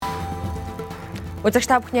Үзэгч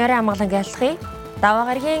та бүхний орой амгалан айлтгая. Даваа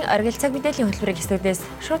гарагийн оргил цаг мэдээллийн хөтөлбөрийг студиэс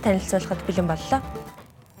шууд танилцуулахад бэлэн боллоо.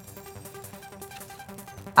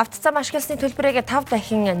 Автозам ашигласны төлбөрийг 5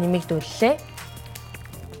 дахин нэмэгдүүллээ.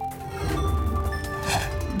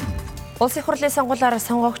 Улсын хурлын сонгуулиар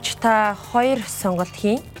сонгогчдоо 2 сонголт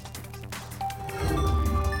хийн.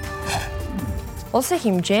 Улсын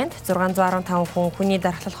хэмжээнд 615 хүн хүний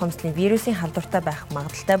дархлал хомсдолын вирусын халдвартай байх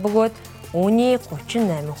магадлалтай бөгөөд үүний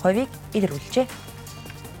 38%-ийг илрүүлжээ.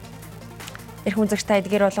 Эрхэм үзэгч та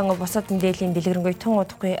эдгээр болон бусад мэдээллийн дэлгэрэнгүй тун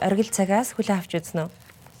удахгүй оргил цагаас хүлээн авч үзнэ үү?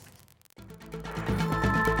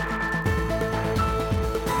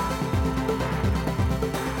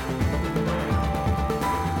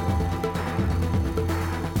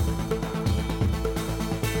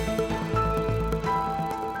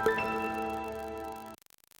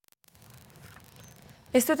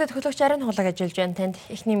 Студид хөлөгч арын хулаг ажиллаж байна. Танд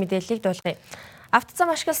эхний мэдээллийг дуулгая.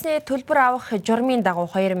 Автозам ашигласны төлбөр авах журмын дагуу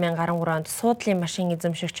 2013 онд суудлын машин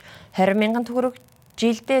эзэмшигч 20 мянган төгрөг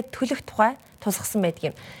жилдээ төлөх тухай тусгасан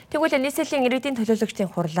байдаг юм. Тэгвэл нийслэлийн иргэдийн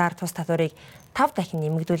төлөөлөгчдийн хурлаар тус татварыг 5 дахин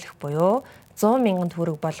нэмэгдүүлэх буюу 100 мянган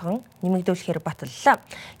төгрөг болгон нэмэгдүүлэхээр баталлаа.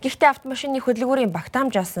 Гэхдээ автомашины хөдөлгүүрийн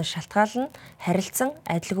багтаамжаас нь шалтгаална харилцан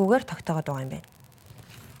адилгүйгээр тогтоогод байгаа юм байна.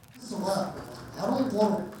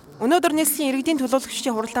 Өнөөдөр нийслэлийн иргэдийн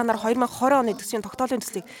төлөөлөгчдийн хуралдаанаар 2020 оны төсвийн тогтоолын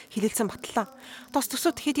төслийг хэлэлцэн батллаа. Тус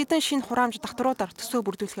төсөвт хэд хэдэн шинэ хураамж татваруудаар төсөө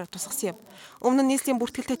бүрдүүлэхээр тусгасан юм. Өмнө нь нийслэлийн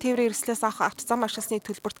бүртгэлтэй тээврийн эрсдлээс авах автозам ашигласны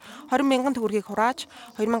төлбөрт 20 мянган төгрөгийг хурааж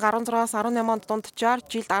 2016-аас 18 онд дунджаар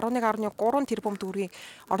жилд 11.3 тэрбум төгрөгийн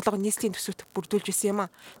орлого нийслэлийн төсөвт бүрдүүлж исэн юм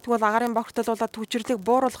а. Тэгвэл агаарын богтолуулаад түвжирлийг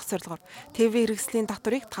бууруулах зорилгоор тээврийн хэрэгслийн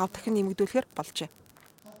татварыг 5 дахин нэмэгдүүлэхээр болжээ.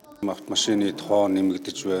 Автомашины тоо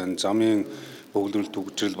нэмэгдэж байна. Замын бөглөрөл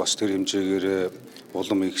түгжрэл бас тэр хэмжээгээр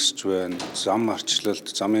улам ихсэж байна. Зам арчлалт,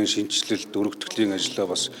 замын шинжилэлт, дөрөвтгөлийн ажлаа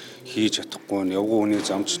бас хийж чадахгүй, явган хүний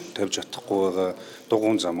замч тавьж чадахгүй байгаа,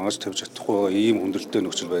 дугуун замаас тавьж чадахгүй байгаа ийм хүндрэлтэй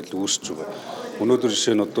нөхцөл байдал үүсэж байгаа. Өнөөдөр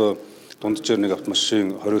жишээ нь одоо дунджаар нэг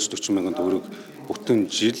автомашин 20-40 мянган төгрөг бүтэн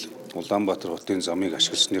жил Улаанбаатар хотын замыг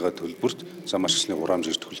ашигласныгаа төлбөрт зам ашигласны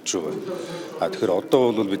хураамжийг төлж байгаа. Тэгэхээр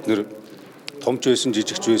одоо бол бид нэр томч байсан,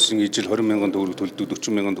 жижигч байсан, ижил 20 мянган төгрөг төлдөг,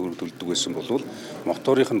 40 мянган төгрөг төлдөг байсан бол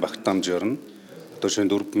моторын багтаамжаар нь одоо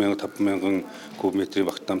шинэ 4 мянган, 5 мянган куб метрийн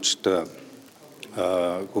багтаамжтай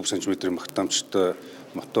куб сантиметрийн багтаамжтай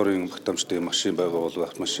моторын багтаамжтай машин байгаа бол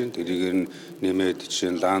автомашин тэрийгээр нь нэмээд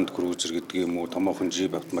жишээ нь Land Cruiser гэдэг юм уу, томоохон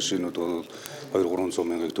Jeep автомашинууд бол 200-300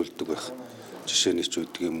 мянгаыг төлдөг байх. Жишээ нь ч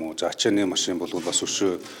үүдг юм уу. За ачааны машин бол бас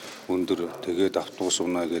өшөө өндөр тэгээд автобус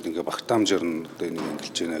унаа гэдэг ингээ багтаамжаар нь одоо энийг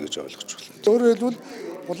эндэлж байна гэж ойлгож байна. Өөрөөр хэлбэл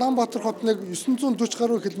Улаанбаатар хот нэг 940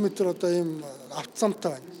 гаруй километр одоо ийм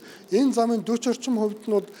автозамтай байна. Энэ замын 40 орчим хувьд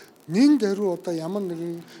нь бол нэн даруй одоо ямар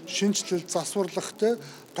нэгэн шинжилэл засварлах те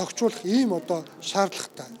тогтчуулах ийм одоо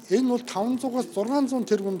шаардлагатай. Энэ бол 500-аас 600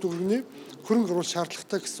 тэрбум төгрөгийн хөрөнгө оруулалт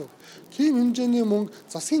шаардлагатай гэсэн. Тийм хэмжээний мөнгө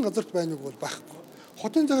засгийн газарт байна уу бол байхгүй.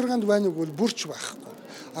 Хотын захиргаанд байна уу бол бүрч байхгүй.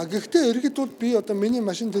 Гэхдээ иргэд бол би одоо миний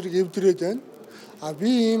машин тэрэг эвдрээд байна.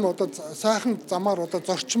 Би ийм одоо сайхан замаар одоо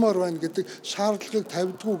зорчмоор байна гэдэг шаардлагыг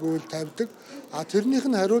тавьдгүй гэвэл тавьдаг. Тэрнийх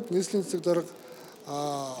нь хариуд нийслэлийн засаг дарга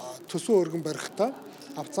төсөө өргөн барихтаа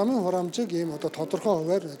автозамын хураамжийг ийм одоо тодорхой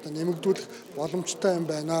хуваар одоо нэмэгдүүлэх боломжтой юм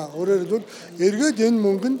байна. Өөрөөр хэлбэл эргээд энэ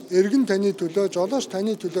мөнгө нь эргэн таны төлөө, жолооч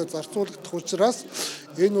таны төлөө зарцуулагдах учраас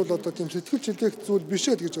энэ бол одоо тийм сэтгэл чөлөөх зүйл биш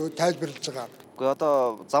ээ гэж тайлбарлаж байгаа. Гэхдээ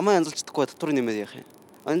одоо замаа янзалждаггүй татвар нэмээд яах юм?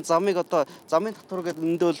 Энэ замыг одоо замын татвар гэдэг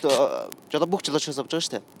энд бол жоо бүх жолоочоос авч байгаа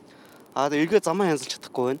шүү дээ. Тэгээд эргээ замаа янзалж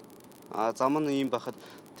чадахгүй байна. Зам нь ийм байхад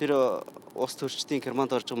тэр улс төрчдийн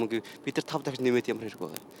Германд орж байгаа мөнгөийг бид нар 5 дахин нэмээд ямар хэрэг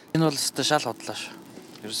байгаа. Энэ бол өстой шал бодлоо шүү.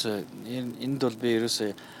 Ерөөсөө энд бол би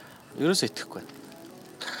ерөөсөө итгэхгүй байна.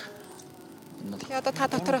 Тэгээ одоо та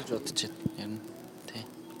дотроо бодож байна. Тий.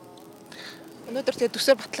 Өнөөдөр тэгээ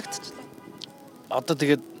төсөөр батлагдчихлаа. Одоо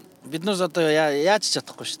тэгээд бид нар одоо яаж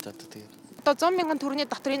чадахгүй шүү дээ одоо тэгээд. Одоо 100 мянган төгрөгийн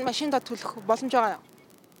татвар энэ машиндаа төлөх боломж байгаа юу?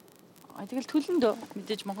 Тэгэл төлнө дөө.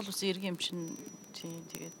 Мэдээж Монгол улсын иргэн эмчин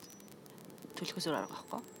тэгээд төлөхөөс арга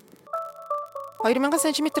байхгүй. 2000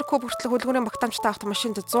 см куб хүртэл хөдөлгүүрийн багтаамжтай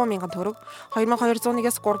автомашинд 100 мянган төгрөг,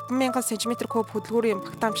 2201-аас 3000 см куб хөдөлгүүрийн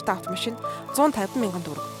багтаамжтай автомашин 150 мянган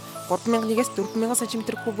төгрөг, 3001-ээс 4000 см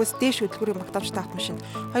кубээс дээш хөдөлгүүрийн багтаамжтай автомашин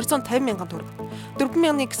 250 мянган төгрөг,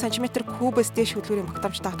 4001 см кубээс дээш хөдөлгүүрийн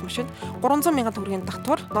багтаамжтай автомашин 300 мянган төгрөгийн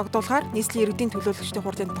татвар ногдуулахаар нийслэлийн иргэдийн төлөөлөгчдийн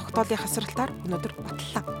хурлын тогтоолын хасралтаар өнөөдөр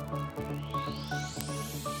батллаа.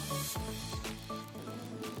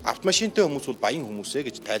 Автомашинтай хүмүүс бол баян хүмүүс ээ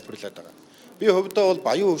гэж тайлбарлаад байгаа. Би хувьдаа бол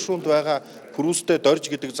баян өвшөөнд байгаа пүрүүстэй дорж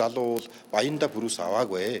гэдэг залуу бол баяндаа пүрүүс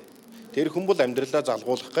аваагүй. Тэр хүн бол амьдралаа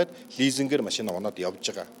залгуулах гээд лизингээр машин унаад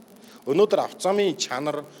явж байгаа. Өнөөдөр автозамын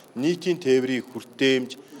чанар, нийтийн тээврийн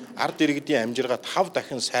хүртээмж, ард иргэдийн амжиргаа 5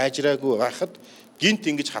 дахин сайжраагүй байхад гинт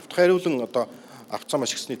ингэж хавтгайруулан одоо автозам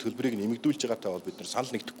ашигласны төлбөрийг нэмэгдүүлж байгаатай бол бид нар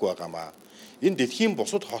санал нэгдэхгүй байгаамаа. Энэ дэлхийн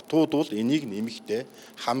бусад хотууд бол энийг нэмэхдээ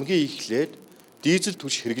хамгийн эхлээд дизель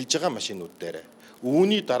түлш хэрглэж байгаа машинууд дээр.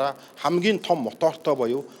 Үүний дараа хамгийн том мотортой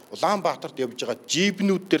буюу Улаанбаатарт явж байгаа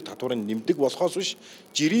жипнүүд дээр татварыг нэмдэг болохоос биш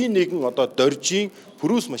жирийн нэгэн одоо доржийн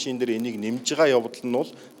пүрүүс машин дээр энийг нэмж байгаа явдал нь бол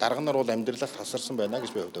дарга нар бол амьдралаас тасарсан байна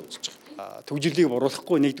гэж би хувьдаа үзэж байгаа. Төгжрлийг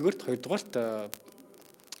оруулахгүй нэгдүгээрт, хоёрдугаарт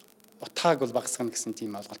утгааг бол багасгах гэсэн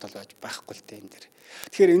тийм ойлголт байж байхгүй л дээ энэ дэр.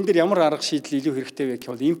 Тэгэхээр энэ дэр ямар арга шийдэл илүү хэрэгтэй вэ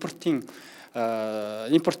гэвэл импортын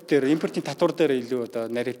татвар дээр илүү одоо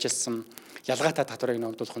наривчилсан ялгаатай татварыг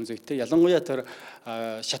ногдуулах нь зүйтэй. Ялангуяа тэр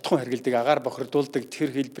шатхуун хэргэлдэг, агаар бохирдуулдаг тэр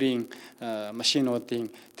хэлбэрийн машинуудын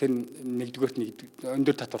тэр нэгдүгээрт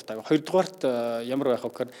өндөр татвартай. Хоёрдугаарт ямар байх вэ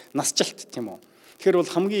гэхээр насжилт тийм үү. Тэгэхээр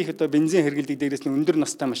бол хамгийн их одоо бензин хэргэлдэг дээрээс нь өндөр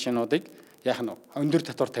настай машинуудыг яах нь өндөр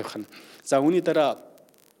татвар тавих нь. За үүний дараа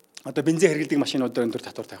одоо бензин хэргэлдэг машинууд дээр өндөр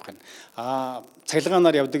татвар тавих нь.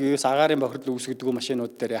 Цахилгаанаар явдаг ерөөс агаарын бохирдол үүсгэдэг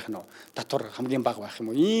машинууд дээр яах нь татвар хамгийн бага байх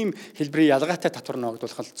юм уу? Ийм хэлбэрийн ялгаатай татвар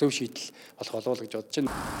ногдуулах зөв шийдэл болох болов уу гэж бодож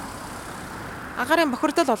байна. Агаарын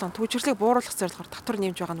бохирдол болон төгжрлийг бууруулах зорилгоор татвар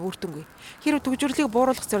нэмж байгаа нь үрдэнгүй. Хэрэв төгжрлийг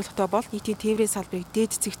бууруулах зорилготой бол нийтийн тээврийн салбарыг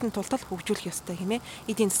дээд цэгтэн тултал хөгжүүлэх ёстой хэмээн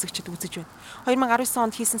эдийн засагчид үзэж байна. 2019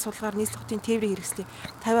 онд хийсэн судалгаар нийслэл хотын тээврийн хэрэгслийн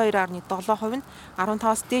 52.7% нь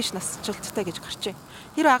 15-аас дээш насжилттай гэж гарчээ.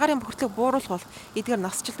 Хэрэв агаарын бохирдлыг бууруулах бол эдгээр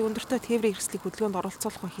насжилт өндөртэй тээврийн хэрэгслийг хөдөлгөөнд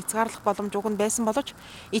оролцуулах хүн хязгаарлах боломж уг нь байсан боловч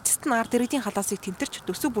эцэст нь ард иргэдийн халаасыг тэмтэрч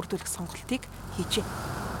төсөв бүрдүүлэх сонголтыг хийжээ.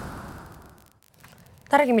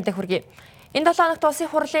 Дараагийн мэдээ хүргэе. Энэ 7 хоногт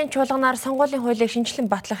улсын хурлын чуулганаар сонгуулийн хуулийг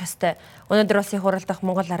шинжилэн батлах ёстой. Өнөөдөр улсын хурал дахь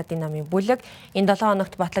Монгол Ардын намын бүлэг энэ 7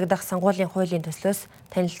 хоногт батлагдах сонгуулийн хуулийн төслөөс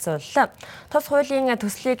танилцууллаа. Тус хуулийн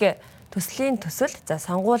төслийн төсөл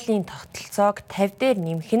сонгуулийн тогтолцоог 50 дээр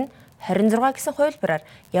нэмэх нь 26 гэсэн хувилбараар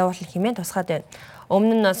явуулах хэмээн тусгаад байна.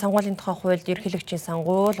 Өмнө нь сонгуулийн тухай хуульд ерөнхийлөгчийн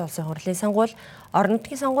сонгуул, улсын хурлын сонгуул, орон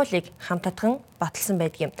нутгийн сонгуулийг хамтдаган баталсан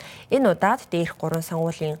байдаг юм. Энэ удаад дээрх 3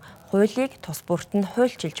 сонгуулийн хуулийг тус бүрт нь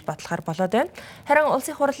хуульчилж батлахаар болоод байна. Харин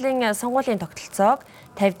улсын хурлын сонгуулийн тогтолцоог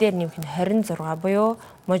 50 дээр нэмэх нь 26 буюу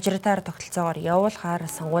мажоритар тогтолцоогоор явуулахаар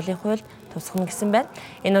сонгуулийн хуульд тусгана гэсэн байна.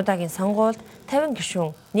 Энэ удаагийн сонгуульд 50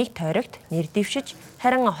 гишүүн нэг тойрогт нэр дэвшиж,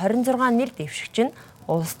 харин 26 нэр дэвшигч нь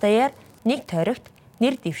улс даяар нэг тойрогт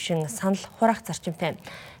нэр дэвшин санал хураах зарчимтай.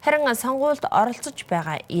 Харин сонгуульд оролцож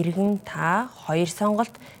байгаа иргэн та 2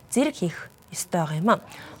 сонголт зэрэг хийх ёстой юм.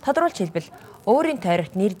 Тодорхойлж хэлбэл өөрийн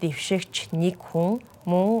тойрогт нэр дэвшигч нэг хүн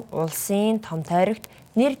мөн улсын том тойрогт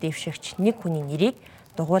нэр дэвшигч нэг хүний нэрийг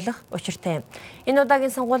дугуйлах учиртай юм. Энэ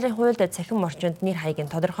удаагийн сонгуулийн хуульд цахим орчинд нэр хаягийг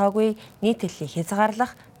тодорхойгүй нийтлэлийг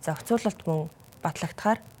хязгаарлах зохицуулалт мөн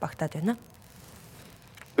батлагдахаар багтаад байна.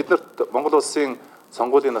 Биднэрт Монгол улсын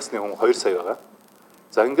сонгуулийн насны хүн 2 сая байгаа.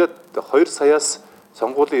 За ингээд 2 саяас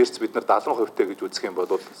сонгуулийн эрс бид нар 70% гэж үзэх юм бол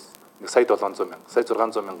 1 сая 700 мянга, сая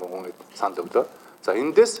 600 мянган хүн санал өглөө. За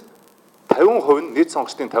эндээс 50% нь нийт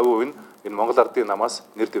сонгогчдын 50% нь энэ Монгол Ардын намаас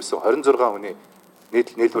нэр дэвсэн 26 хүний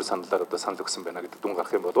нийлбэр саналаар одоо санал өгсөн байна гэдэг дүн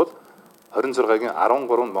гарах юм бол 26-гийн 13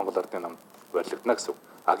 нь Монгол Ардын намд барилгадана гэсэн.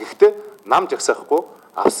 Гэхдээ нам жагсаахгүй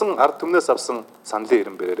ард түмнээс авсан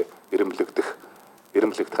саналын ирэмблэгдэх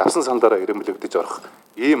авсан саналаараа ирэмблэгдэж орох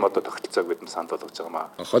ийм одоо тогтолцоог бид нар санал болгож байгаа маа.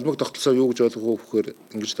 Холбог тогтолцоо юу гэж ойлгох вэ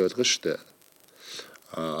гэхээр ингэж ойлгох шүү дээ.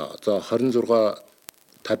 За 26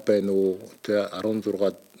 50 байна уу, тэ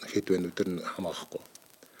 16 хэд байна уу тэр нь хамаахгүй.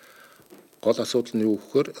 Гол асуудал нь юу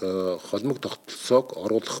гэхээр холбог тогтолцоог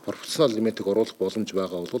оруулах, пропорционал элементийг оруулах боломж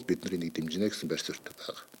байгаа бол бид нар энийг дэмжинэ гэсэн байр суурьтай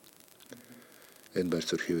байгаа. Энэ байр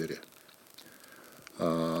суурь хэвээрээ.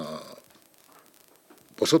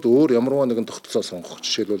 Босод өөр ямарваа нэгэн тогтолцоо сонгох,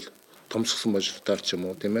 жишээлбэл томсгсон мажоритар ч юм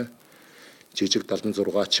уу, тийм ээ. Жижиг 76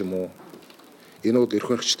 ч юм уу. Энэ бол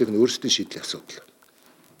эрхлэгчдийн өөрсдийн шийдлийн асуудал.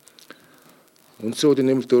 Үндсэн хуулийн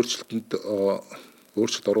нэмэлт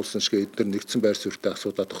өөрчлөлт оруулсан шиг эдгээр нэгдсэн байр суурьтай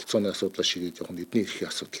асуудал, тогтолцооны асуудлаа шийдэж явах нь эдний эрхийн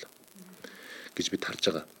асуудал гэж бид харж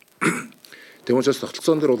байгаа. Тэгм учраас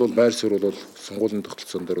тогтолцоон дээр бол байр суурь бол сонгуулийн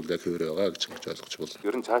тогтолцоон дээр бол яг хэвээр байгаа гэж ойлгож байна.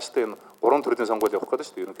 Ер нь цаашдаа энэ 3 төрлийн сонгуул явах гэдэг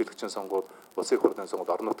шүү дээ. Ерөнхийлөгчийн сонгуул, улсын хурлын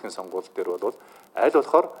сонгуул, орон нутгийн сонгуул дээр бол аль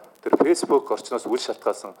болохоор тэр Facebook орчноос үл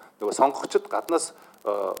шалтгаалсан нөгөө сонгогчд гаднаас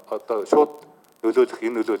одоо шууд нөлөөлөх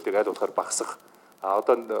энэ нөлөөллийг аль болохоор багасгах.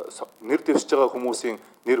 Одоо нэр дэвшиж байгаа хүмүүсийн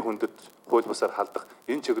нэр хүндэд хууль бусаар халдах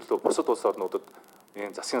энэ чиглэлөө бусад улс орнуудад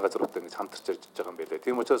энэ засгийн газруудтай ингэж хамтарч ярьж байгаа юм байлээ.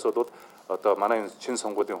 Тийм учраас бол одоо манай энэ шинэ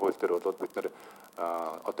сонгуулийн хууль дээр бол бид нэр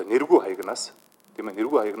одоо нэргүй хаягнаас тийм ээ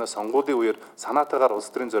нэргүй хаягнаас сонгуулийн үеэр санаатаагаар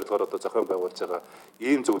улс төрийн зорилгоор одоо зохион байгуулж байгаа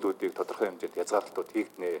ийм зүйлүүдийг тодорхой хэмжээнд хязгаарлалтууд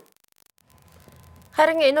хийгднэ.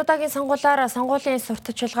 Харин энэ удаагийн сонгуулиар сонгуулийн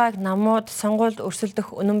сурталчилгааг намууд сонгуульд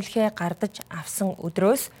өрсөлдөх үнэмлэхээ гардаж авсан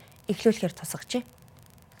өдрөөс эхлүүлэхээр тусгажээ.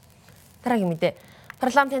 Дараагийн мэдээ.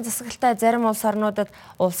 Парламентын засаглалтай зарим улс орнуудад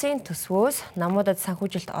улсын төсвөөс намуудад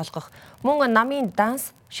санхүүжилт олгох мөн намын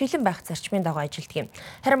данс шилэн байх зарчмын дагуу ажилладаг юм.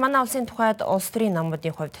 Харин манай улсын тухайд улс төрийн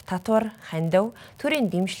намуудын хувьд татвар, хандив, төрийн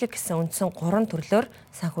дэмжлэг гэсэн үндсэн 3 төрлөөр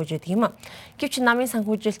санхүүждэг юм. Гэвч намын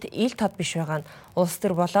санхүүжилт ил тод биш байгаа нь улс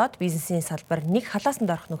төр болоод бизнесийн салбар нэг халаасанд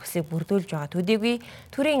орох нөхцөлийг бүрдүүлж байгаа төдийгүй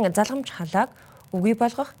төрийн залгамж халааг үгүй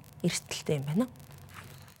болгох эрсдэлтэй юм байна.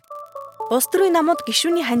 Улс төрийн намууд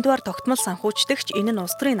гишүүний хандиваар тогтмол санхүүждэгч энэ нь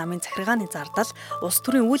улс төрийн намын захиргааны зардал, улс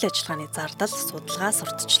төрийн үйл ажиллагааны зардал, судалгаа,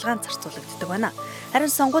 сурталчилгаанд зарцуулагддаг байна. Харин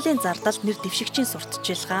сонгуулийн зардал, нэр дэвшигчийн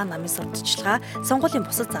сурталчилгаа, намын сурталчилгаа, сонгуулийн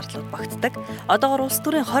бусад зардлууд багтдаг. Одоогоор улс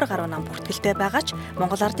төрийн 20 гаруй нам бүртгэлтэй байгаа ч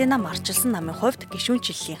Монгол Ардын нам арчилсан намын хувьд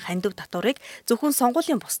гишүүнчлэлийн хандив татварыг зөвхөн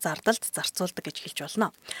сонгуулийн бус зардалд зарцуулдаг гэж хэлж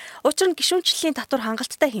болно. Учир нь гишүүнчлэлийн татвар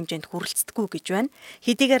хангалттай хэмжээнд хүрэлцдэггүй гэж байна.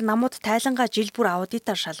 Хэдийгээр намууд тайлангаа жил бүр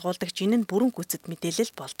аудитаар шалгуулдаг жинэн бүрэн гүйцэд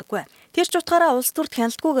мэдээлэл болдоггүй. Тэр ч утгаараа улс төрд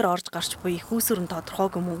хяналтгүйгээр орж гарч буй их үүсвэрэн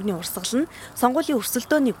тодорхойгүй мөнгөний урсгал нь сонгуулийн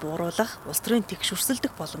өрсөлдөөнийг бууруулах, улс төрийн тэгш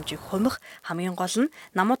өрсөлдөх боломжийг хумих, хамгийн гол нь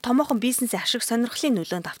намууд томоохон бизнесийн ашиг сонирхлын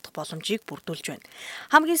нөлөөнд автах боломжийг бүрдүүлж байна.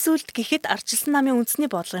 Хамгийн сүүлд гэхэд арчилсан намын үндэсний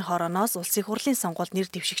бодлогын хорооноос улсын хурлын сонгуульд нэр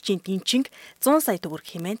дэвшигчийн дэнчинг 100 сая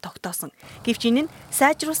төгрөг хэмээн тогтоосон. Гэвч энэ нь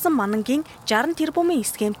сайжруулсан манангийн 60 тэрбумын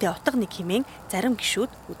схемтэй утга нэг хэмээн зарим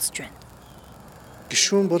гишүүд үзэж байна.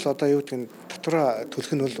 Гишүүн бол одоо юу гэдэг нь татвараа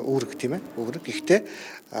төлөх нь бол үүрэг тийм ээ. Үүрэг. Гэхдээ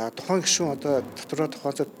тухайн гишүүн одоо татвараа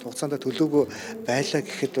хугацаанд төлөөгүй байлаа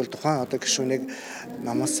гэхэд бол тухайн одоо гишүүнийг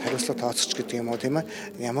намаас хариуцлага тооцож гэдэг юм уу тийм ээ.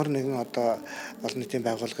 Ямар нэгэн одоо олон нийтийн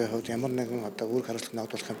байгууллагын хувьд ямар нэгэн одоо үүрэг хариуцлага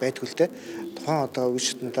ногдуулах юм байдгүй л дээ. Тухайн одоо үе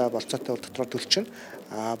шатндаа болцоотой бол татвараа төлчихнэ.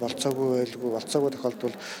 Болцоогүй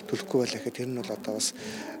тохиолдолд төлөхгүй байлаа гэхэд тэр нь бол одоо бас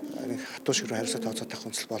хатуу ширүү хариуцлага тооцоод авах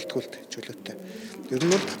хүнсэл болтгүй л чөлөөтэй. Ер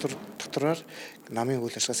нь бол татвараар намын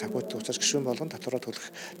үйл ажиллагаа санхүүжих учраас гишүүн болгон татвараа төлөх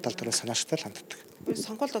тал дээр санаачтай л ханддаг.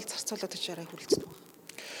 Сонгуульд бол зарцуулаад гэж яраа хүрэлцдэг.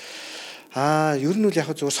 Ер нь бол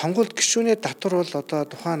яг зөвхөн сонгуульд гишүүний татвар бол одоо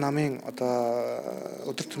тухайн намын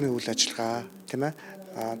одоо өдөр тутмын үйл ажиллагаа тийм ээ.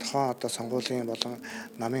 Тухайн одоо сонгуулийн болон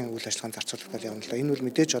намын үйл ажиллагаанд зарцуулах гал явна л да. Энэ бол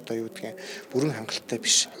мэдээж одоо юу гэдгийг бүрэн хангалттай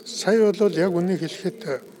биш. Сая бол яг үнийг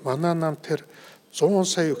хэлэхэд манай нам тэр 100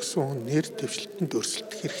 сая өгсөн хүн нэр дэвшилтэнд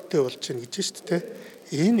өрсөлдөх хэрэгтэй болж байна гэж шүү дээ.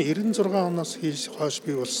 Энэ 96 оноос хойш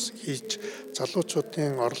би улс хийж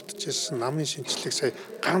залуучуудын оролдож ирсэн намын шинжилгээг сая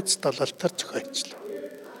ганц далалтаар зохиолчлаа.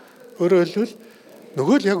 Өөрөөр хэлбэл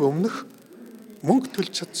нөгөө л яг өмнөх мөнгө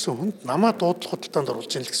төлж чадсан хүнд намаа дуудлага худалдаанд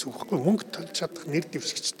оруулж ийн л гэсэн үг байхгүй. Мөнгө төлж чадах нэр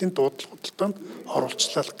дэвшигчдийн дуудлага худалдаанд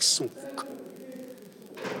оруулчлаа л гэсэн үг.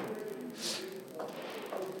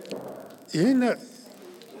 Энэ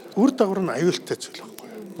үр дагавар нь аюултай зүйл байхгүй.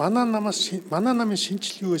 Манай намын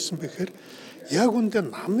шинжил юу байсан бэхээр яг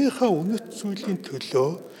үндэ намынхаа үнэт зүйлийн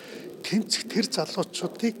төлөө тэмцэх тэр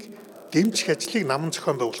залуучуудыг дэмжих ажлыг намын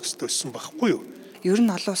зохион байгуулах хэрэгтэй байсан байхгүй юу? Ер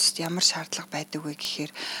нь олон улсад ямар шаардлага байдаг вэ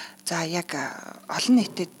гэхээр за яг олон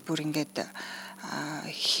нийтэд бүр ингээд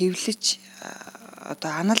хэвлэж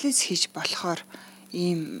одоо анализ хийж болохоор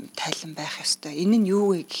ийм тайлан байх ёстой. Энэ нь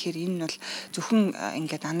юу вэ гэхээр энэ нь бол зөвхөн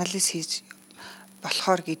ингээд анализ хийж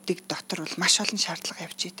болохоор гэдэг дотор бол маш олон шаардлага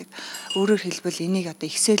явж идэг. Өөрөөр хэлбэл энийг одоо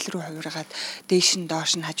Excel рүү хувиргаад дээш нь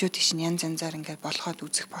доош нь хажуу тийш нь янз янзаар ингээд болгоод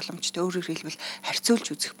үзэх боломжтой. Өөрөөр хэлбэл харьцуулж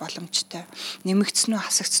үзэх боломжтой. Нэмэгдсэн үү,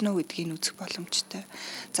 хасагдсан уу гэдгийг үзэх боломжтой.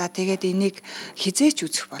 За тэгээд энийг хизээч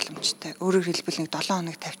үзэх боломжтой. Өөрөөр хэлбэл нэг 7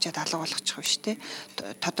 хоног тавьчаад алга болгочих юм шүү дээ.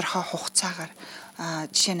 Тодорхой хугацаагаар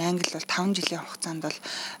жишээ нь Англи бол 5 жилийн хугацаанд бол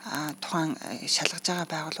тухайн шалгаж байгаа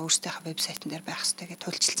байгууллага өөрсдийнхөө вебсайтн дээр байх хэрэгтэй гэж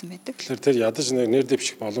туйлчилсан байдаг. Тэгэхээр тэр ядаж нэр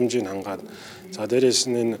дэвших боломжийг хангаад за дээрээс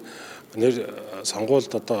нь энэ нэр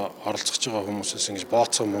сонгуульд одоо оролцож байгаа хүмүүсээс ингэж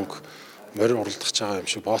бооцоо мөнгө морь уралдах байгаа юм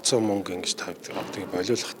шиг бооцоо мөнгө ингэж тавьдаг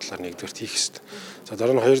болиулах талаар нэгдүгээр хийх хэрэгтэй. За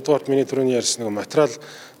дараа нь хоёрдугаарт миний түрүүний ярьсан нэг материал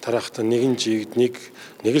тараахтаа нэгэн жигд нэг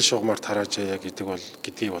л шугамар тарааж яа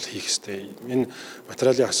гэдгийг бол хийх хэрэгтэй. Энэ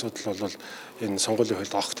материалын асуудал бол энэ сонгуулийн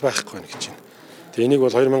хуульд огт байхгүй байна гэж байна. Тэгээ энийг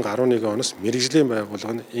бол 2011 оноос мэрэгжлийн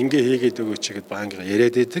байгууллага нь ингээ хийгээд өгөөч гэд банкга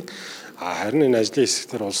яриад байдаг. Харин энэ ажлын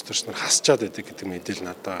хэсгээр улс төрч нар хасчаад байдаг гэдэг мэдээлэл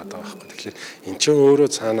надад байгаа байхгүй. Тэгэхээр эн чинь өөрөө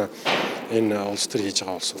цаана энэ улс төр хийж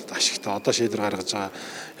байгаа улсуудад ашигтай. Одоо шийдвэр гаргаж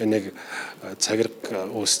байгаа нэг цагираг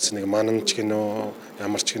үүссэн нэг мананч гинөө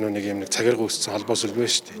ямар ч гинөө нэг юм нэг цагираг үүссэн холбоос үлбэ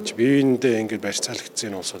шүү дээ. Бие биендээ ингээд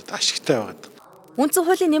барьцаалагдсан улсуудад ашигтай байгаа. Үндсэн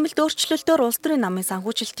хуулийн нэмэлт өөрчлөлтөөр улс төрийн намын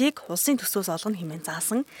санхүүжилтийг улсын төсвөөс олгоно хэмээн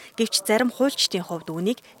заасан. Гэвч зарим хуульчдын хувьд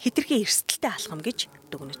үүнийг хэтэрхий эрсдэлтэй алхам гэж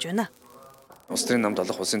дүгнэж байна. Улс төрийн намд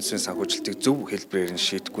олох улсын төсвийн санхүүжилтийг зөв хэлбэрээр нь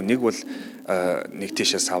шийдэхгүй. Нэг бол нэг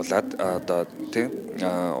тийшээ савлаад одоо тийм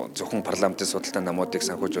зөвхөн парламентын судалтай намуудыг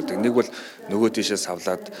санхүүжүүлдэг. Нэг бол нөгөө тийшээ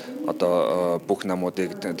савлаад одоо бүх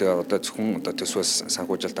намуудыг тэгээ одоо зөвхөн одоо төсвөөс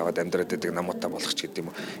санхүүжилт аваад амьдраад байдаг намуудтай болгох ч гэдэг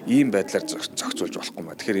юм уу. Ийм байдлаар зохицуулж болохгүй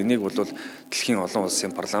маа. Тэгэхээр энийг бол дэлхийн олон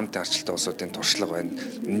улсын парламентын арчилтай улсуудын туршлага байна.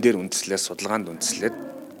 Энэ дээр үндэслээд судалгаанд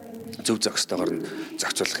үндэслээд зөв зохистойгоор нь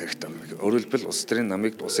зохицуулах хэрэгтэй байна. Өөрөөр хэлбэл улс төрийн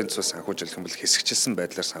намыг улсын төсвөөс санхүүжүүлэх юм бол хэсэгчилсэн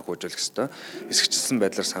байдлаар санхүүжүүлэх ёстой. Хэсэгчилсэн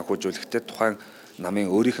байдлаар санхүүжүүлэхдээ тухайн намын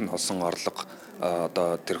өөрийнх нь олсон орлого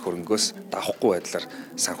одоо тэр хөрөнгөөс давахгүй байдлаар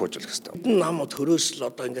санхүүжүүлэх ёстой. Намууд хөрөөс л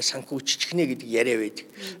одоо ингээд санхүүжчихнэ гэдэг яриа байдаг.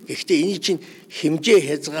 Гэхдээ энэ чинь хэмжээ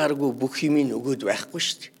хязгааргүй бүх юмыг өгөөд байхгүй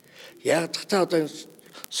шүү дээ. Яг та одоо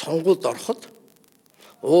сонгуульд ороход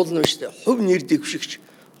уул нь шүү дээ. Хувь нэр дэвшигч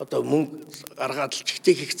одоо мөнгө гаргаад л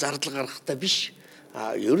чигтэй их зардал гаргахтаа биш.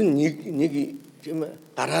 Ер нь нэг тийм ээ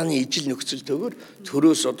гарааны ижил нөхцөл төгөр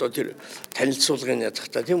төрөөс одоо тэр танилцуулгын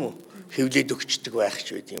ядахтаа тийм үү хэвлээд өгчдөг байх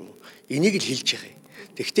ч байд юм уу. Энийг л хэлж байгаа юм.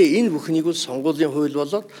 Гэхдээ энэ бүхнийг бол сонгуулийн хууль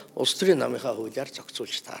болоод улс төрийн намынхаа хуулиар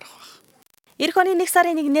зохицуулж таарах байх. Эх оны 1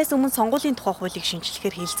 сарын 1-ээс өмнө сонгуулийн тухай хуулийг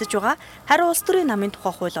шинжилгэхээр хэлцэж байгаа. Харин улс төрийн намын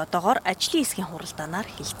тухай хууль одоогоор ажлын хэсгийн хуралдаанаар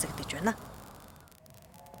хэлцэгдэж байна.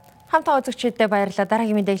 Хамтаа үзэгчдэд баярлалаа.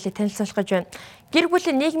 Дараагийн мэдээллийг танилцуулах гэж байна. Гэр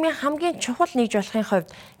бүлийн нийгмийн хамгийн чухал нэгж болохын хувьд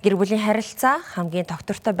гэр бүлийн харилцаа хамгийн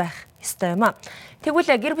тогтвортой байх ёстой юм а.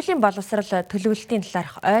 Тэгвэл гэр бүлийн боловсрал төлөвлөлтийн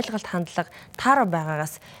талаарх ойлголт хандлага тааруу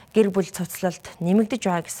байгаагаас гэр бүл цуцлалт нэмэгдэж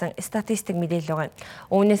байгаа гэсэн статистик мэдээлэл байгаа.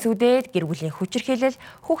 Үүнээс үүдээд гэр бүлийн хүчирхийлэл,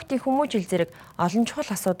 хүүхдийн хүмүүжил зэрэг олон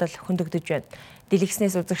чухал асуудал хөндөгдөж байна.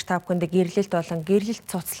 Дэлгэцнээс үзэгч та бүхэнд гэрлэлт болон гэрлэлт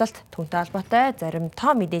цуцлалт түүнтэй холбоотой зарим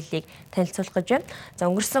тоо мэдээллийг танилцуулах гэж байна.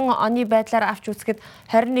 За өнгөрсөн оны байдлаар авч үзэхэд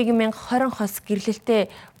 21,020 хос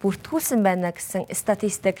гэрлэлтэд бүртгүүлсэн байна гэсэн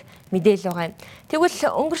статистик мэдээлэл байгаа юм.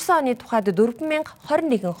 Тэгвэл өнгөрсөн оны тухайд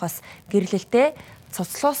 4,021 хос гэрлэлтэд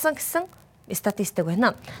цуцлуулсан гэсэн статистик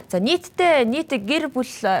байна. За нийт гэр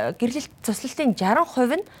бүл гэрлэлт цуцлалтын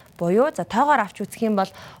 60% нь буюу за тоогоор авч үзэх юм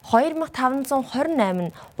бол 2528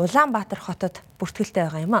 нь Улаанбаатар хотод бүртгэлтэй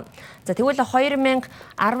байгаа юм а. За тэгвэл 2018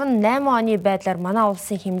 оны байдлаар манай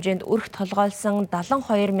улсын хэмжээнд өрх толгойлсон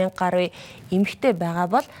 72,000 гаруй эмэгтэй байгаа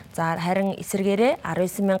бол за харин эсвэргээрээ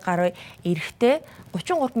 19,000 гаруй эрэгтэй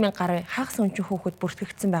 33,000 гаруй хагас өнчин хүүхэд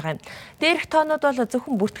бүртгэгдсэн байгаа юм. Дээрх тоонууд бол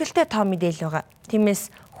зөвхөн бүртгэлтэй тоо мэдээлэл байгаа.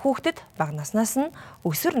 Тиймээс хүүхдэд бага наснаас нь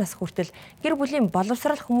өсвөр нас хүртэл гэр бүлийн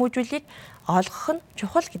боловсрал хүмүүжүүлэлийг олгох нь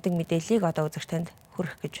чухал гэдэг мэдээллийг одоо үзэгчдэнд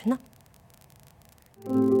хүргэх гэж байна.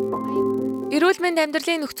 Эрүүл мэнд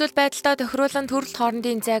амьдралын нөхцөл байдалтай тохируулан төрөлт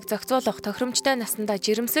хоорондын зайг зохицуулах, тохиромжтой насндаа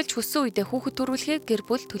жирэмсэлж хүссэн үедээ хүүхэд төрүүлэхийг гэр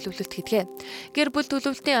бүл төлөвлөлт гэдгээ. Гэр бүл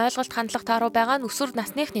төлөвлөлтийн ойлголт хандлага тааруу байгаа нь өсвөр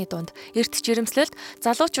насныхны дунд эрт жирэмслэлт,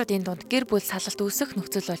 залуучуудын дунд гэр бүл салалт үүсэх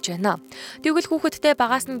нөхцөл болж байна. Тэгвэл хүүхэдтэй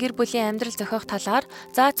багаас нь гэр бүлийн амьдрал зохиох талаар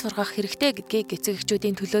зааж сургах хэрэгтэй гэдгийг эцэг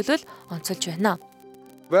эхчүүдийн төлөөлөл онцолж байна.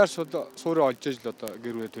 Байр суурь олж иж л одоо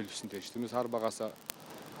гэр бүлээ төлөвлөсөн дээр чинь сар багаас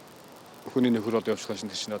хүний нөхөр одоо явуулах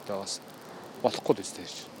шин чинь одоо бас болохгүй л үстэй.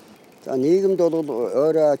 За нийгэмд бол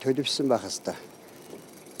өөрөө төлөвлөсөн байх хэвээр.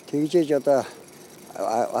 Тэгжээж одоо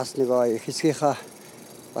бас нэг хэсгийнхаа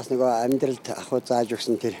бас нэг амьдралд ахуй зааж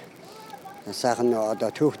өгсөн тэр сайхан одоо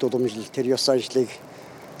төөх тулгымжил тэр ёс заншлыг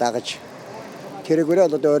дагаж тэрэгээрээ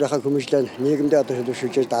одоо өөрийнхөө хүмүүжлэн нийгэмдээ одоо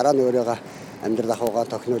төлөвшүүлж дараа нь өөрийнхөө амьдрал ахуйгаа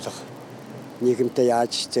тохиолох нийгэмтэй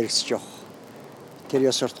яаж зэрэгсэж явах тэр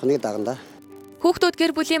ёс суртахныг дагна. Хүүхдүүд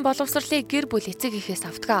гэр бүлийн боловсролыг гэр бүл эцэг эхээс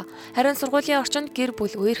авдаг. Харин сургуулийн орчинд гэр бүл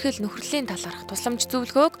үерхэл нөхрөлийн талаарх тусламж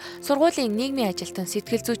зөвлөгөөг сургуулийн нийгмийн ажилтан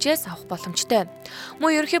сэтгэл зүйчээс авах боломжтой.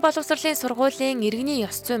 Мөн ерөнхий боловсролын сургуулийн иргэний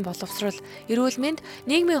ёс зүйн боловсрол, эрүүл мэнд,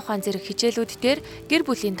 нийгмийн ухаан зэрэг хичээлүүд дээр гэр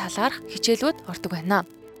бүлийн талаарх хичээлүүд ордог байна.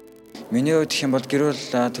 Миний хувьд гэх юм бол гэр бүл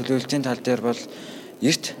төлөвлөлтийн тал дээр бол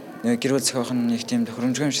эрт гэр бүл зохиох нь их тийм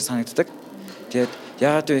тохиромжгүй юм шиг санагддаг. Тэгээд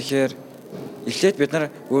яагаад вэ гэхээр эхлээд бид нар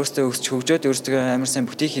өөрсдөө өсч хөгжөөд өөрсдөө амар сайн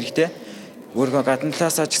бүтээх хэрэгтэй. Өөргөө гадна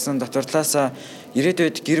талаасаа ч гэсэн дотор талаасаа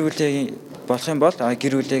ирээдүйд гэр бүлээ болох юм бол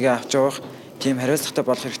гэр бүлээгээ авч явах тийм хариуцлагатай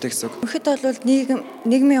болох хэрэгтэй гэсэн үг. Өнөхөд бол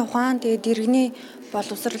нийгмийн ухаан тэгээд иргэний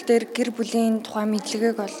боловсрол дээр гэр бүлийн тухай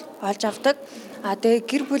мэдлэгийг бол олж авдаг. Тэгээд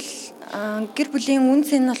гэр бүлийн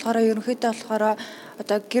үнц нь болохоор ерөнхийдөө болохоор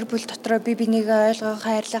одоо гэр бүл дотроо бие бинийгээ ойлгох,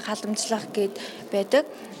 хайрлах, халамжлах гэд байдаг.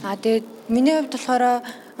 Тэгээд миний хувьд болохоор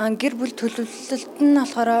гэр бүл төлөвлөлт нь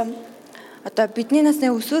болохоор одоо бидний насны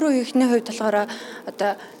өсвөр үеийнхний хувьд болохоор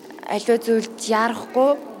одоо аливаа зүйлд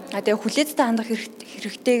яарахгүй тэгээ хүлээцтэй хандах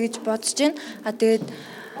хэрэгтэй гэж бодож байна. Тэгээд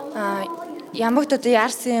ямагт одоо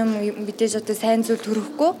яарсан юм мэдээж одоо сайн зүйл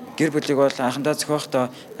төрөхгүй. Гэр бүлийг бол анхандаа зохиохдоо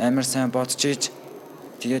амар сайн бодож ийж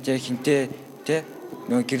тэгээд яг хинтээ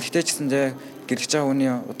нөгөө гэрлэгтэй ч гэсэндээ гэрэлж байгаа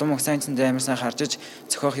хүний удам хугацаанд амар сайн харж иж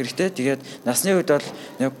зохиох хэрэгтэй. Тэгээд насны үед бол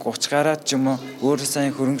яг 30 гараад ч юм уу өөрөө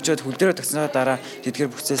сайн хөрөнгөжөөд хүлдэрээ төгснөө дараа тэдгэр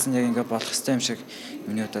процесс нь яг ингээд болох хэрэгтэй юм шиг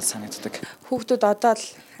миний бодлоор санагддаг. Хүүхдүүд одоо л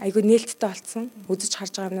айгүй нээлттэй болсон. Үзэж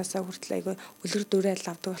харж байгаа юмнасаа хүртэл айгүй үлгэр дуурайл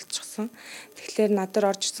авдаг болчихсон. Тэгэхээр надад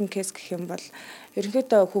орж ирсэн кейс гэх юм бол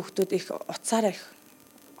ерөнхийдөө хүүхдүүд их утсаараа их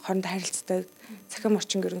хоорондоо харилцдаг, цахим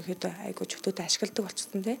орчин ерөнхийдөө айгүй чөлөөтэй ашигладаг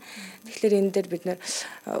болчихсон тий. Тэгэхээр энэ дээр бид нэр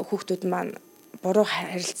хүүхдүүд маань буруу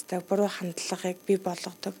харилцдаг, буруу хандлагыг бий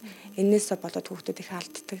болгодог. Энээсээ болоод хүүхдүүд их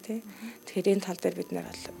алддаг тий. Тэгэхээр энэ тал дээр бид нэр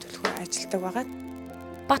бол төлөвлөгөө ажилладаг байгаа.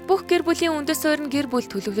 Бат бөх гэр бүлийн үндэс суурь нь гэр бүл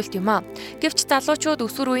төлөвлөлт юм а. Гэвч залуучууд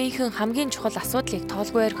өсвөр үеийнхэн хамгийн чухал асуудлыг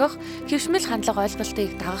тоолгүй орхих, хэвшмэл хандлага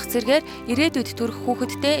ойлголтыг дагах зэргээр ирээдүйд төрөх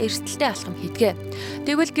хүүхэдтэй эрсдэлтэй алхам хийдэг.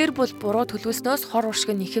 Тэгвэл гэр бүл буруу төлөвлөснөөс хор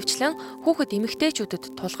уршиг нь ихэвчлэн хүүхэд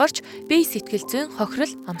эмэгтэйчүүдэд тулгарч бие сэтгэл зүйн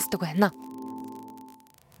хохирол амсдаг байна.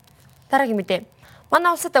 Дараагийн мэдээ.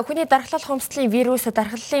 Манай улсад хүний дархлал хомсдлын вирус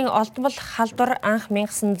дархлалын олдмол халдвар анх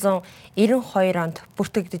 1992 онд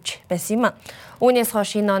бүртгэгдэж байсан юм а. Үүнээс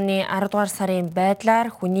хойш энэ оны 10 дугаар сарын байдлаар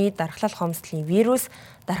хүний дархлал хомсдлын вирус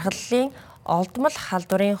дархлалын олдмол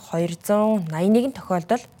халдварын 281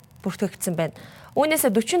 тохиолдол бүртгэгдсэн байна. Үүнээс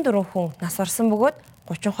 44 хүн нас барсан бөгөөд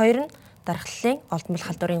 32 нь дархлалын олдмол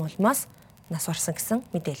халдварын улмаас нас барсан гэсэн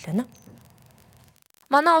мэдээлэл байна.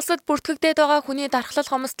 Манай улсад бүртгэгдээд байгаа хүний дархлал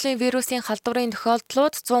хомсдлын вирусын халдварын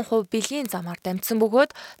тохиолдлууд 100% бэлгийн замаар дамжсан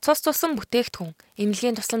бөгөөд цус цусан бүтээгдэхүүн,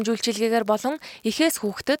 эмнэлгийн тусламж үйлчилгээгээр болон эхээс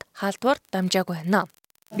хүүхдэд халдвар дамжаагүй байна.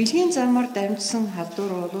 Бэлгийн замаар дамжсан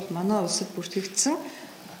халдвар бол манай улсад бүртгэгдсэн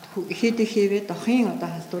ихэд хэвээ дохын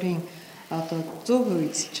халдварын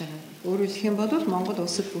 100% эзэлж байгаа. Өөрөөр хэлэх юм бол Монгол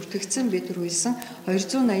улсад бүртгэгдсэн бид нар үйлсэн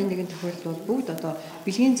 281 тохиолдол бол бүгд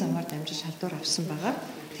бэлгийн замаар дамжиж халдвар авсан байгаа.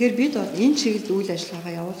 Тэгэхээр бид бол энэ чиглэлд үйл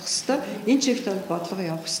ажиллагаагаа явуулах ёстой. Энэ чиглэлд бодлого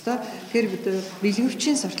явах ёстой. Тэгэхээр бид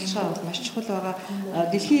бэлгэвчийн сурталчилгаа бол маш чухал байгаа.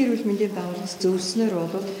 Дэлхийн эрүүл мэндийн байгууллагаас зөвлөснөөр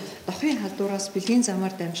бол дохын халдвараас бэлгийн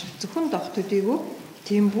замаар дамжих зөвхөн дох төдийгүй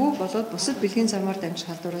тиймгүй болоод бусад бэлгийн замаар дамжих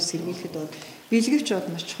халдвараас сэргийлэхэд бол бэлгэвч бол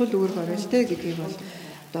маш чухал үүрэг оролтой гэдгийг бол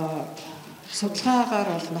судалгаагаар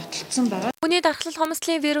бол нотолцсон байгаа. Хүний дархлал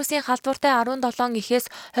хомсдлын вирусын халдвартай 17 эхээс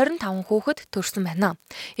 25 хүүхэд төрсөн байна.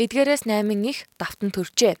 Эдгээрээс 8 их давтан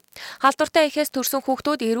төржээ. Халдвартай эхээс төрсөн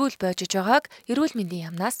хүүхдүүд эрүүл бойжиж байгааг эрүүл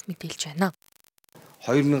мэндийн яамнаас мэдээлж байна.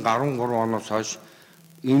 2013 оноос хойш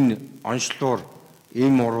энэ онцлогоор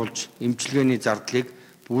эм оруулж эмчилгээний зардлыг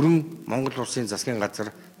бүрэн Монгол улсын засгийн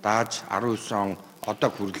газар дааж 19 он одоо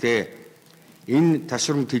хүрлээ. Энэ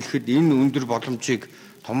ташрамт хэлэхэд энэ өндөр боломжийг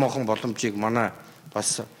томоохон боломжийг манай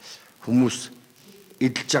бас хүмүүс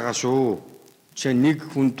эдэлж байгаа шүү. Жишээ нэг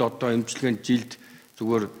хүнд одоо эмчилгээнд жилд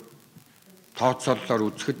зүгээр тооцооллоор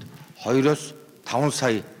үзэхэд 2-оос 5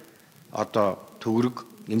 сая одоо төгрөг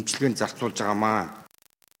эмчилгээнд зарцуулж байгаамаа.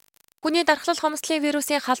 Хүний дархлал хомсдлын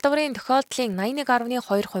вирусын халдварын тохиолдлын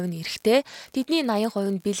 81.2% нь эрэгтэй, тэдний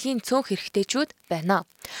 80% нь бэлгийн цөөнх эрэгтэйчүүд байна.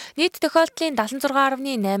 Нийт тохиолдлын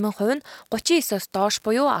 76.8% нь 39-оос доош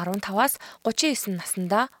буюу 15-аас 39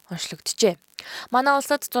 наснда онцлогджээ. Манай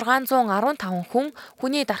улсад 615 хүн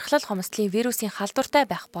хүний дархлал хомсдлын вирусын халдвартай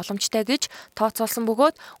байх боломжтой гэж тооцоолсон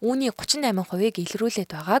бөгөөд үүний 38%-ыг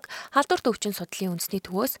илрүүлээд байгааг халдварт өвчин судлалын үндэсний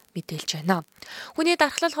төвөөс мэдээлж байна. Хүний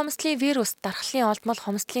дархлал хомсдлын вирус дархлалын олдмол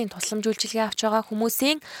хомсдлын тусламж үйлчилгээ авч байгаа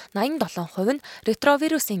хүмүүсийн 87% нь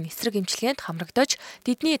ретровирусын эсрэг эмчилгээнд хамрагдаж,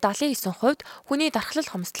 тэдний 79% хүний дархлал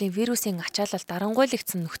хомсдлын вирусын ачаалал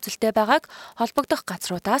дарангуйлагдсан нөхцөлтэй байгааг холбогдох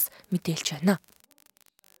газруудаас мэдээлж байна.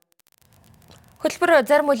 Хөтөлбөр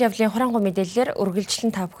зарим үйл явдлын хурангуй мэдээллээр үргэлжлэн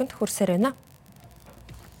та бүхэнд хүрсээр байна.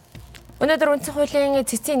 Өнөөдөр үндсэн хуулийн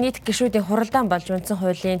цэцгийн нийт гишүүдийн хуралдаан болж үндсэн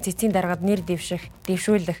хуулийн цэцгийн даргад нэр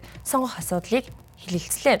дэвшүүлэх сонгох асуудлыг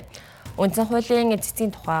хэлэлцлээ. Үндсэн хуулийн цэцгийн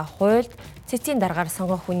тухай хуульд цэцгийн даргаар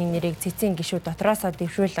сонгох хүний нэрийг цэцгийн гишүүд дотроосоо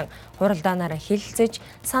дэвшүүлэн хуралдаанаараа хэлэлцэж,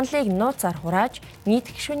 саналыг нууцаар хурааж, нийт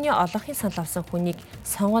гишүүний олонхын санал авсан хүнийг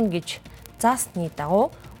сонгоно гэж заасны дагуу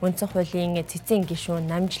үндсэн хуулийн цэцгийн гишүүн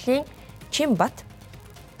намжлын Чимбат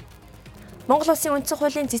Монгол Улсын үндсэн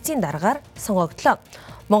хуулийн цэцгийн даргаар сонгогдлоо.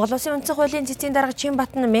 Монгол Улсын үндсэн хуулийн цэцгийн дарга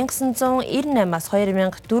Чимбат нь 1998-аас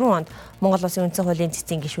 2004 онд Монгол Улсын үндсэн хуулийн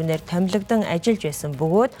цэцгийн гишүүнээр томилогдсон ажиллаж байсан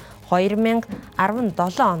бөгөөд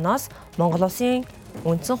 2017 оноос Монгол Улсын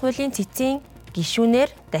үндсэн хуулийн цэцгийн гишүүнээр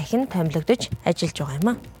дахин томилогдож ажиллаж байгаа юм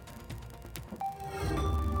а.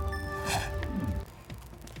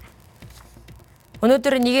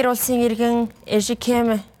 Өнөөдөр Нигер улсын иргэн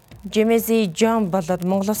Эжикем Жемези Жон болоод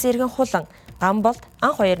Монгол Улсын иргэн хулан Гамболд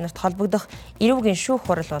анх хоёр нарт холбогдох эрүүгийн шүүх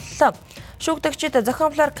хурал боллоо. Шүүгдэгчид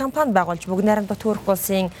зохиомжлоор компани байгуулж бүгд найрамдах Турк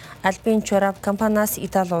улсын Альпин Чораб компаниас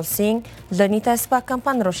Итали улсын Лонита Спа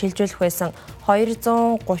компани руу шилжүүлэх байсан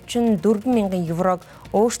 234 мянган еврог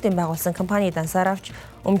өөрсдийн байгуулсан компани дансаар авч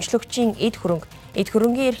өмчлөгчийн эд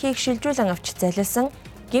хөрөнгийн эрхийг шилжүүлэн авч залилсан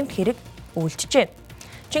гэмт хэрэг үйлджээ.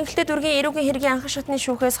 Чингэлтэй дүргийн эрүүгийн хэргийн анхан шатны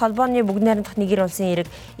шүүхээс холбооны бүгд найрамдах Нигер улсын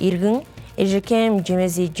иргэн Эжекем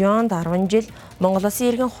Жемези Жонд 10 жил, Монгол Улсын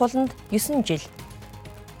иргэн хуланд 9 жил,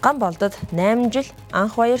 Гамболдод 8 жил,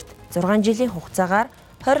 анх баярт 6 жилийн хугацаагаар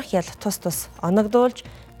хорих ял тус оногдуулж,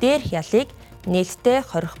 дээрх ялыг нээлттэй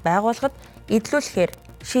хорих байгууллагад эдлүүлэхээр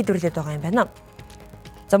шийдвэрлээд байгаа юм байна.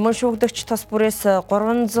 Замун шүүгдэгч тус бүрээс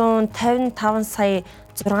 355 сая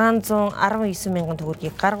 619 мянган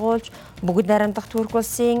төгрөгийг гаргуулж, бүгд найрамдах Турк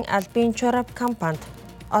улсын Альпин Чораб компанид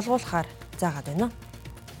олгуулахаар заагаад байна.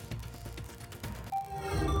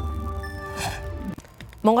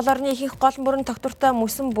 Монгол орны ихэнх гол мөрөн тогтвортой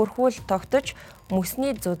мөсөн бүрхүүл тогтож,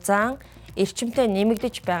 мөсний зузаан эрчимтэй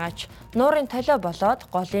нэмэгдэж байгаач нуурын толио болоод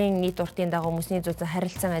голын нийт уртын дагуу мөсний зузаан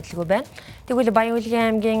харилцан адилгүй байна. Тэгвэл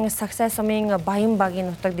Баян-Улгийн аймгийн Сагсай сумын Баян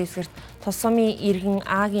багийн нутаг дэвсгэрт тус сумын иргэн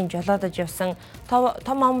Агийн жолоодож явсан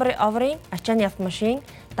том оврын ачааны автомашин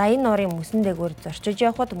Даян нуурын мөсөн дээгүүр зорчиж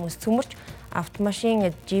явхад мөс цөмөрч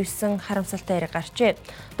автомашин живсэн харамсалтай хэрэг гарчээ.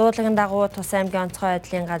 Дуудлагын дагуу тус аймгийн онцгой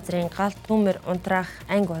байдлын газрын галт төмөр унтраах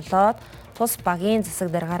анги болоод тус багийн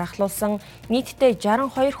засаг дээр гарахлуулсан нийтдээ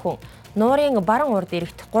 62 хүн нуурын баран урд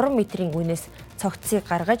эрэхт 3 метрийн гүнээс цогцсыг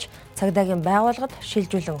гаргаж цагдаагийн байгууллагад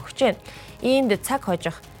шилжүүлэн өгчээ. Иймд цаг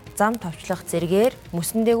хожих, зам товчлох зэргээр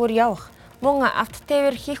мөсөн дээгүүр явах, мөн авто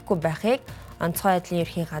тээвэр хийхгүй байхыг онцгой байдлын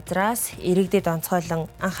ерхий газраас иргэдэд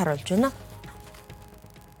онцгойлон анхааруулж байна.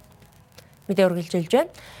 Мэдээ үргэлжилж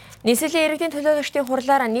байна. Нийслэлийн иргэдийн төлөөлөгчдийн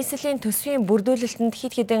хурлаар нийслэлийн төсвийн бүрдүүлэлтэнд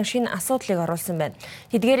хэд хэдэн шинэ асуудлыг оруулсан байна.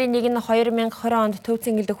 Тэдгээрийн нэг нь 2020 онд төв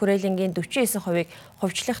цэнгэлдэх хүрээлэнгийн 49%-ийг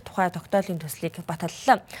хувьчлах тухай тогтоолын төслийг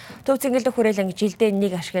баталлаа. Төв цэнгэлдэх хүрээлэнг жилдээ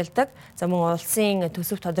нэг ашигладаг, мөн улсын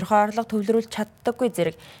төсөв тодорхой орлого төвлөрүүлж чаддаггүй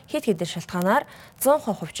зэрэг хэд хэдэн шалтгаанаар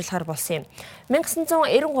 100% хувьчлахаар болсон юм.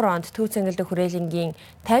 1993 онд төв цэнгэлдэх хүрээлэнгийн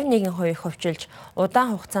 51%-ийг хувьчилж,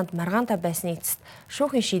 удаан хугацаанд маргаантай байсны эцэст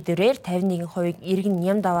шүүхийн шийдвэрээр 51%-ийг иргэн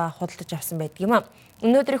ням даваа худалдаж авсан байдаг юм а.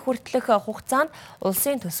 Өнөөдрийн хүртэлх хугацаанд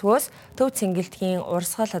улсын төсвөөс төв цэнгэлдэхийн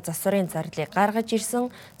урсгал засварын зарлыг гаргаж ирсэн.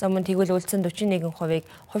 Мөн тэгвэл үлдсэн 41%-ийг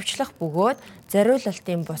хувьчлах бөгөөд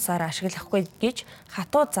зориулалтын бусаар ашиглахгүй гэж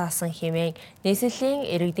хатуу заасан хэмээн нийслэлийн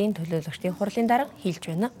иргэдийн төлөөлөгчдийн хурлын дарга хэлж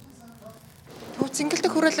байна. Төв цэнгэлдэх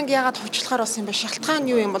хүрээлэнг яагаад хувьчлахаар болсон юм бэ? Шалтгаан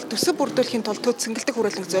юу юм бол төсөв бүрдүүлэхийн тулд төв цэнгэлдэх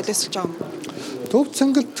хүрээлэнг золиослж байгаа юм. Төв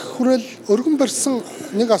цэнгэлдэх хүрээл өргөн барьсан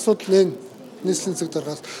нэг асуудал нийслэлийн цаг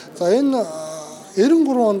дараагаас. За энэ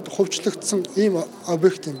 93 онд хувьчлагдсан ийм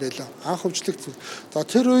объект юм байлаа. Анх хувьчлагдсан. За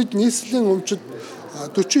тэр үед нийслэлийн өмчөд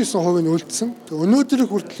 49% нь үлдсэн. Өнөөдрийн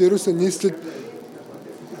хүртэл ерөөсөө нийслэлд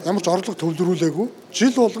ямар ч орлого төвлөрүүлээгүй.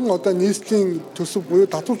 Жил болгон одоо нийслэлийн төсөв буюу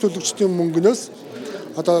татвар төлөгчдийн мөнгнөөс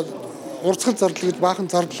одоо урсгал зардал гэж баахан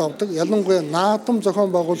зардал авдаг. Ялангуяа наадам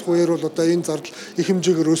зохион байгуулах үеэр бол одоо энэ зардал их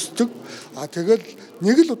хэмжээгээр өсдөг. Тэгэл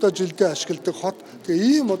нэг л удаа жилдээ ашигладаг хот.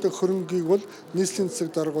 Тэгээ ийм одоо хөрөнгийг бол нийслэлийн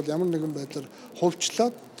засаг дарга бол ямар нэгэн байдлаар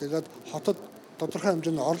хувьчлаад тэгээд хотод тодорхой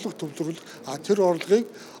хэмжээний орлого төвлөрүүлэх. Тэр орлогыг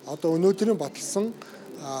одоо өнөөдрийн баталсан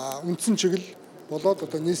үндсэн чиглэл болоод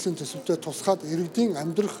одоо нийслэлийн төсөвтэй тусгаад иргэдийн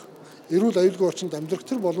амьдрах эрүүл аюулгүй орчинд амьдрах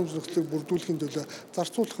тэр боломж нөхцөлийг бүрдүүлэхийн төлөө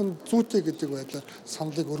зарцуулах нь зүйтэй гэдэг байдлаар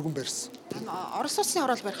саналыг өргөн барьсан. Орос улсын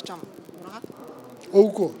хороол барих юм уу?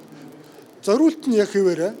 Үгүй. Зориулт нь яг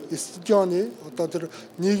хэвээрээ стадионы одоо тэр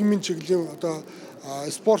нийгмийн чиглэлийн одоо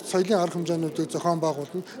спорт соёлын арга хэмжээнүүдийг зохион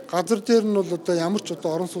байгуулна. Газар дээр нь бол одоо ямар ч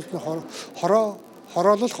одоо орон сууцны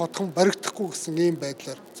хороолол хотхон баригдахгүй гэсэн ийм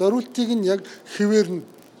байдлаар зориултыг нь яг хэвээр нь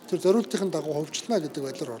тэр зориултын дагуу хувьчлана гэдэг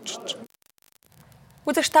байдлаар орж ирж байна.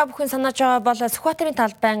 Үзэгч та бүхэн санаж байгаа бол Сүхбаатарын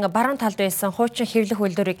талбайн баруун талд байсан хуучин хэвлэх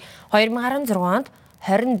үйлдвэрийг 2016 онд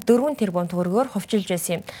 24 тэрбум төгрөгөөр хувьчилж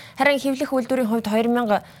байсан юм. Харин хэвлэх үйлдвэрийн хувьд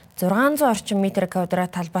 2600 орчим метр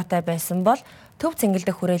квадрат талбайтай байсан бол төв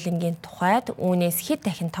цэнгэлдэх хүрээлэнгийн тухайд үүнээс хэд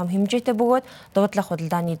дахин том хэмжээтэй бөгөөд дуудлага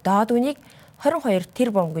худалдааны доод үнийг 22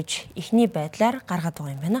 тэрбум гэж ихний байдлаар гаргаад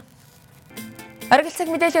байгаа юм байна.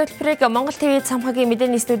 Оргилцэг мэдээллийн хөтөлбөрийг Монгол ТV цамхагийн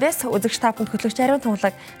мэдээний студиэс үзэгч та бүхэнд хөтлөгч ариун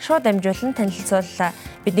тунгалаг шууд дамжуулан танилцууллаа.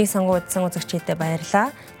 Бидний сонгон үзсэн үзэгчдэд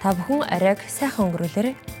баярлалаа. Та бүхэн оройг сайхан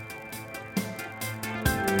өнгөрүүлээрэй.